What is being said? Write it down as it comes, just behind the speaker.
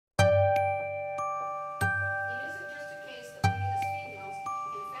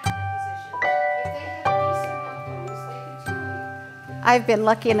I've been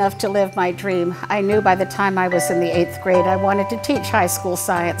lucky enough to live my dream. I knew by the time I was in the 8th grade I wanted to teach high school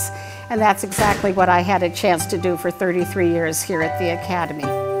science, and that's exactly what I had a chance to do for 33 years here at the Academy.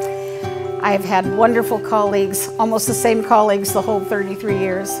 I've had wonderful colleagues, almost the same colleagues the whole 33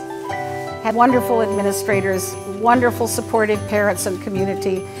 years. Had wonderful administrators, wonderful supportive parents and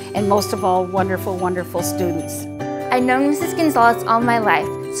community, and most of all, wonderful, wonderful students. I've known Mrs. Gonzalez all my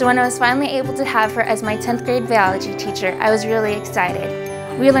life, so when I was finally able to have her as my 10th grade biology teacher, I was really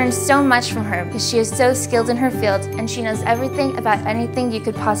excited. We learned so much from her because she is so skilled in her field and she knows everything about anything you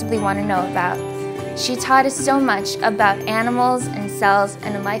could possibly want to know about. She taught us so much about animals and cells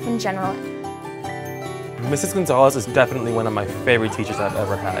and life in general. Mrs. Gonzalez is definitely one of my favorite teachers I've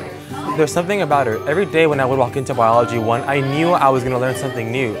ever had. There's something about her. Every day when I would walk into Biology 1, I knew I was going to learn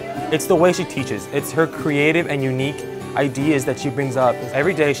something new. It's the way she teaches. It's her creative and unique ideas that she brings up.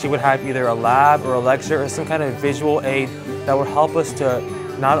 Every day she would have either a lab or a lecture or some kind of visual aid that would help us to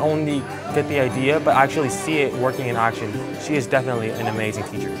not only get the idea, but actually see it working in action. She is definitely an amazing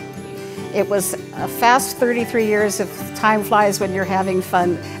teacher. It was a fast 33 years. If time flies when you're having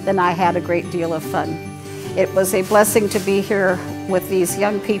fun, then I had a great deal of fun. It was a blessing to be here with these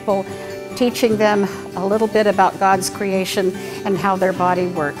young people, teaching them a little bit about God's creation and how their body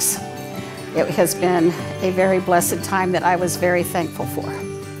works. It has been a very blessed time that I was very thankful for.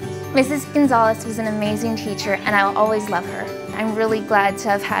 Mrs. Gonzalez was an amazing teacher and I'll always love her. I'm really glad to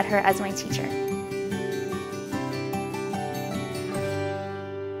have had her as my teacher.